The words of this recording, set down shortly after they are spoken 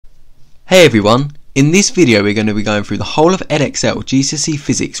Hey everyone, in this video we're going to be going through the whole of Edexcel GCSE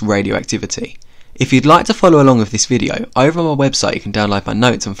Physics Radioactivity. If you'd like to follow along with this video, over on my website you can download my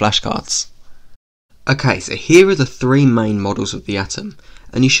notes and flashcards. Okay, so here are the three main models of the atom,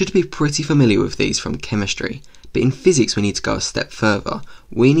 and you should be pretty familiar with these from chemistry, but in physics we need to go a step further.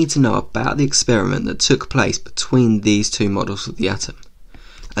 We need to know about the experiment that took place between these two models of the atom,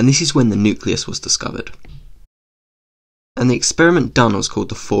 and this is when the nucleus was discovered. And the experiment done was called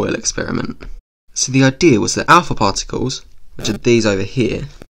the foil experiment. So the idea was that alpha particles, which are these over here,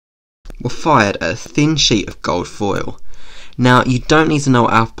 were fired at a thin sheet of gold foil. Now you don't need to know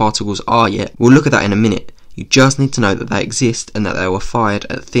what alpha particles are yet, we'll look at that in a minute. You just need to know that they exist and that they were fired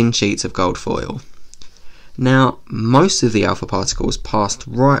at thin sheets of gold foil. Now most of the alpha particles passed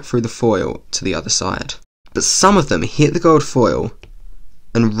right through the foil to the other side, but some of them hit the gold foil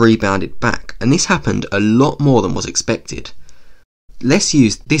and rebounded back, and this happened a lot more than was expected. Let's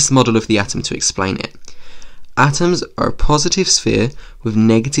use this model of the atom to explain it. Atoms are a positive sphere with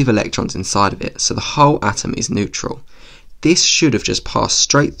negative electrons inside of it, so the whole atom is neutral. This should have just passed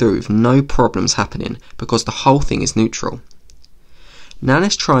straight through with no problems happening because the whole thing is neutral. Now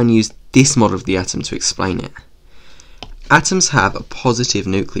let's try and use this model of the atom to explain it. Atoms have a positive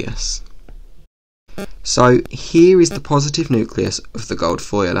nucleus. So here is the positive nucleus of the gold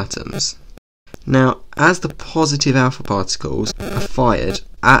foil atoms. Now as the positive alpha particles are fired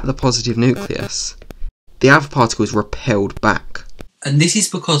at the positive nucleus, the alpha particles repelled back. And this is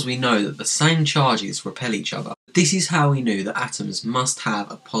because we know that the same charges repel each other. This is how we knew that atoms must have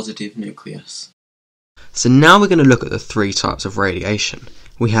a positive nucleus. So now we're going to look at the three types of radiation.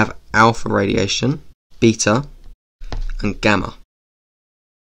 We have alpha radiation, beta, and gamma.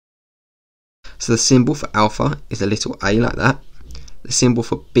 So the symbol for alpha is a little a like that, the symbol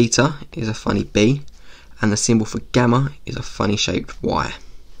for beta is a funny B, and the symbol for gamma is a funny shaped Y.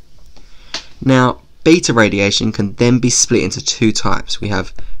 Now beta radiation can then be split into two types. We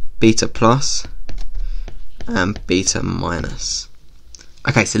have beta plus and beta minus.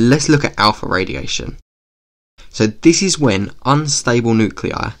 Okay, so let's look at alpha radiation. So this is when unstable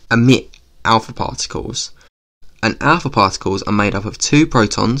nuclei emit alpha particles, and alpha particles are made up of two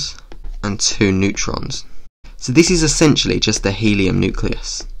protons and two neutrons. So this is essentially just the helium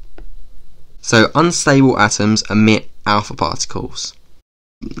nucleus. So unstable atoms emit alpha particles.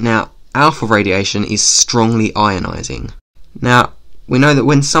 Now alpha radiation is strongly ionizing. Now we know that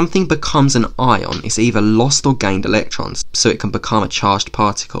when something becomes an ion, it's either lost or gained electrons, so it can become a charged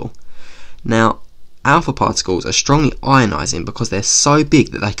particle. Now alpha particles are strongly ionizing because they're so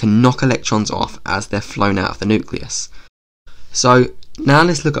big that they can knock electrons off as they're flown out of the nucleus. So now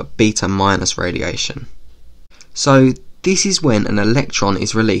let's look at beta minus radiation. So this is when an electron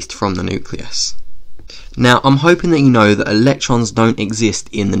is released from the nucleus. Now I'm hoping that you know that electrons don't exist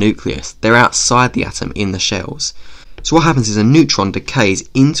in the nucleus, they're outside the atom in the shells. So what happens is a neutron decays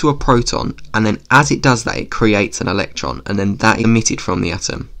into a proton, and then as it does that it creates an electron, and then that is emitted from the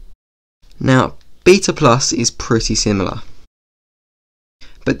atom. Now beta plus is pretty similar,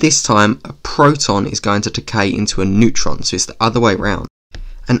 but this time a proton is going to decay into a neutron, so it's the other way around.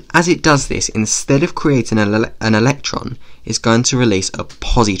 And as it does this, instead of creating an electron, it's going to release a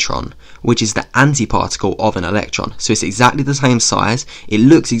positron, which is the antiparticle of an electron. So it's exactly the same size, it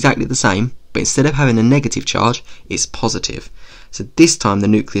looks exactly the same, but instead of having a negative charge, it's positive. So this time the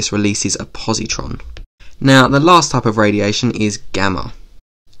nucleus releases a positron. Now the last type of radiation is gamma.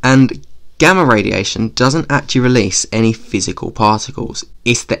 And gamma radiation doesn't actually release any physical particles,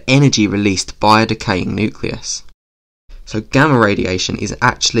 it's the energy released by a decaying nucleus. So gamma radiation is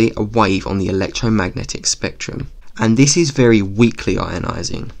actually a wave on the electromagnetic spectrum, and this is very weakly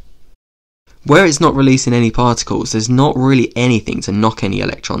ionizing. Where it's not releasing any particles, there's not really anything to knock any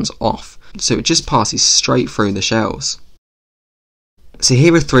electrons off, so it just passes straight through the shells. So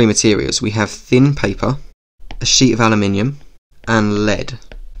here are three materials. We have thin paper, a sheet of aluminium, and lead.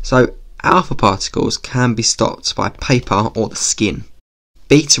 So alpha particles can be stopped by paper or the skin.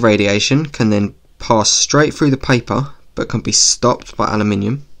 Beta radiation can then pass straight through the paper but can be stopped by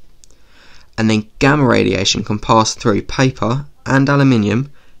aluminium, and then gamma radiation can pass through paper and aluminium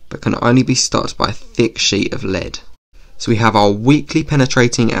but can only be stopped by a thick sheet of lead. So we have our weakly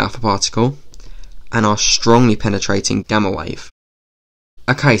penetrating alpha particle and our strongly penetrating gamma wave.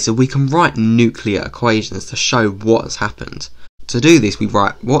 Okay, so we can write nuclear equations to show what has happened. To do this we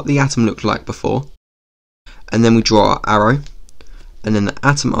write what the atom looked like before, and then we draw our arrow, and then the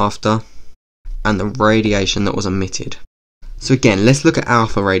atom after, and the radiation that was emitted. So again, let's look at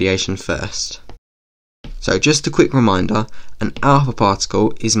alpha radiation first. So just a quick reminder, an alpha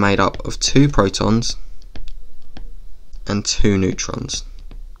particle is made up of two protons and two neutrons.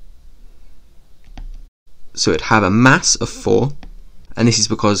 so it'd have a mass of 4, and this is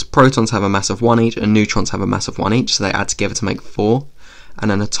because protons have a mass of 1 each and neutrons have a mass of 1 each, so they add together to make 4,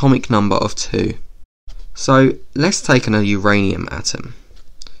 and an atomic number of 2. So let's take a uranium atom.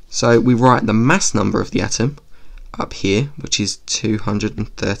 So we write the mass number of the atom up here, which is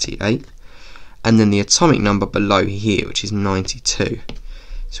 238, and then the atomic number below here, which is 92.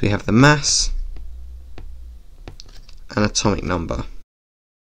 So we have the mass and atomic number.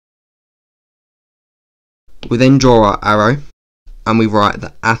 We then draw our arrow and we write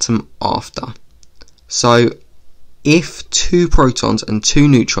the atom after. So if 2 protons and 2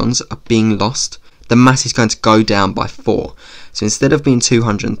 neutrons are being lost, the mass is going to go down by 4. So instead of being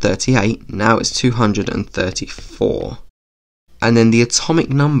 238, now it's 234. And then the atomic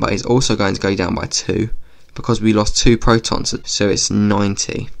number is also going to go down by 2 because we lost 2 protons, so it's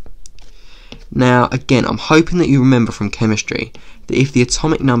 90. Now again, I'm hoping that you remember from chemistry that if the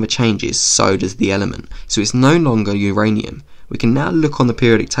atomic number changes, so does the element. So it's no longer uranium. We can now look on the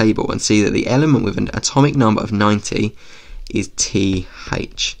periodic table and see that the element with an atomic number of 90 is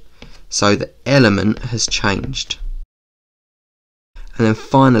TH. So the element has changed. And then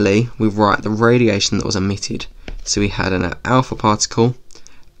finally, we write the radiation that was emitted. So we had an alpha particle,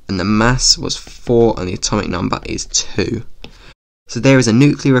 and the mass was 4, and the atomic number is 2. So there is a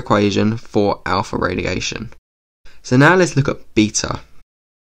nuclear equation for alpha radiation. So now let's look at beta.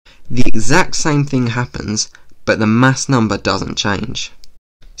 The exact same thing happens, but the mass number doesn't change.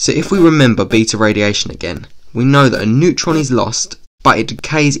 So if we remember beta radiation again, we know that a neutron is lost, but it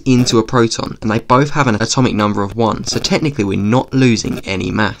decays into a proton, and they both have an atomic number of 1, so technically we're not losing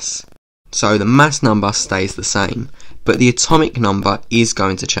any mass. So the mass number stays the same, but the atomic number is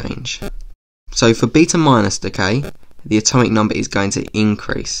going to change. So for beta minus decay, the atomic number is going to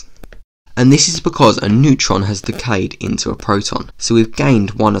increase. And this is because a neutron has decayed into a proton, so we've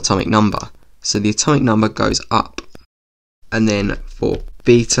gained 1 atomic number, so the atomic number goes up. And then for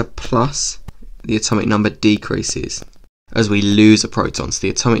beta plus, the atomic number decreases as we lose a proton, so the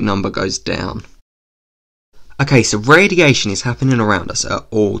atomic number goes down. Okay, so radiation is happening around us at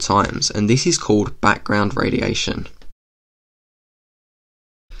all times, and this is called background radiation.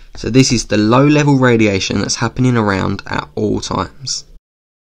 So this is the low-level radiation that's happening around at all times.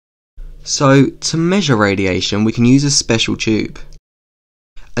 So to measure radiation, we can use a special tube,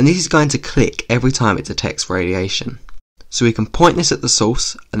 and this is going to click every time it detects radiation. So we can point this at the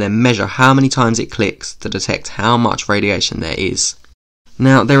source and then measure how many times it clicks to detect how much radiation there is.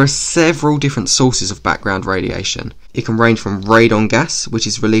 Now there are several different sources of background radiation. It can range from radon gas, which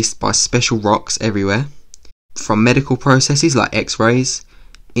is released by special rocks everywhere, from medical processes like X-rays,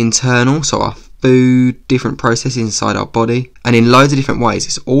 internal, so our food, different processes inside our body, and in loads of different ways.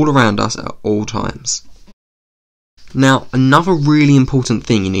 It's all around us at all times. Now another really important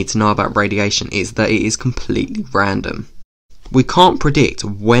thing you need to know about radiation is that it is completely random. We can't predict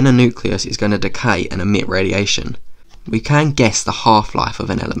when a nucleus is going to decay and emit radiation. We can guess the half-life of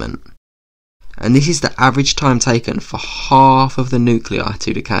an element. And this is the average time taken for half of the nuclei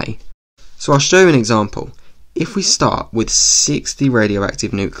to decay. So I'll show you an example. If we start with 60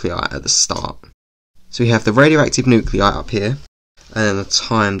 radioactive nuclei at the start. So we have the radioactive nuclei up here, and then the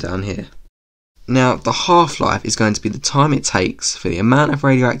time down here. Now the half-life is going to be the time it takes for the amount of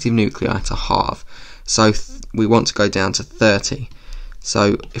radioactive nuclei to halve. So we want to go down to 30.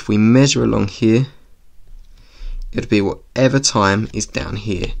 So if we measure along here, it would be whatever time is down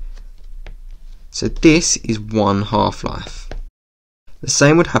here. So this is 1 half-life. The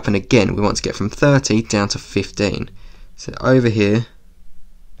same would happen again. We want to get from 30 down to 15. So over here,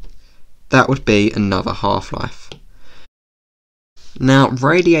 that would be another half-life. Now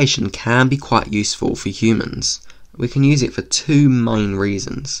radiation can be quite useful for humans. We can use it for 2 main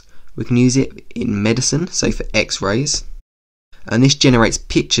reasons. We can use it in medicine, so for X-rays, and this generates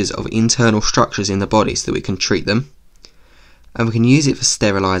pictures of internal structures in the body so that we can treat them, and we can use it for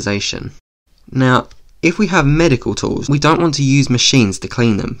sterilisation. Now if we have medical tools, we don't want to use machines to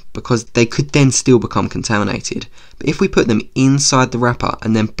clean them because they could then still become contaminated. But if we put them inside the wrapper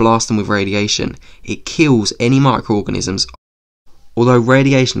and then blast them with radiation, it kills any microorganisms. Although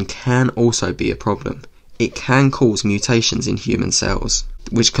radiation can also be a problem. It can cause mutations in human cells,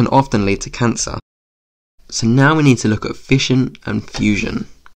 which can often lead to cancer. So now we need to look at fission and fusion.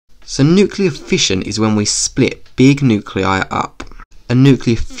 So nuclear fission is when we split big nuclei up. And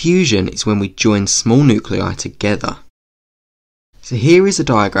nuclear fusion is when we join small nuclei together. So here is a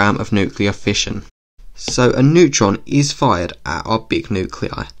diagram of nuclear fission. So a neutron is fired at our big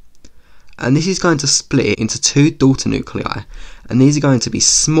nuclei. And this is going to split it into 2 daughter nuclei. And these are going to be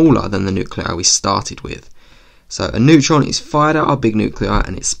smaller than the nuclei we started with. So a neutron is fired at our big nuclei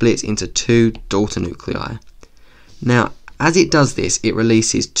and it splits into 2 daughter nuclei. Now, as it does this, it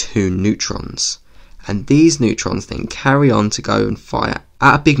releases 2 neutrons. And these neutrons then carry on to go and fire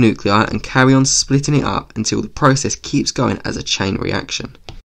at a big nuclei and carry on splitting it up until the process keeps going as a chain reaction.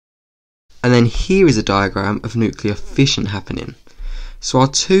 And then here is a diagram of nuclear fission happening. So our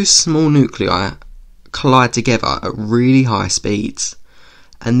 2 small nuclei collide together at really high speeds,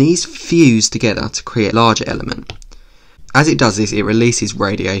 and these fuse together to create a larger element. As it does this, it releases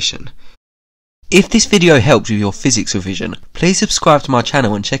radiation. If this video helped with your physics revision, please subscribe to my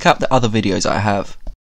channel and check out the other videos I have.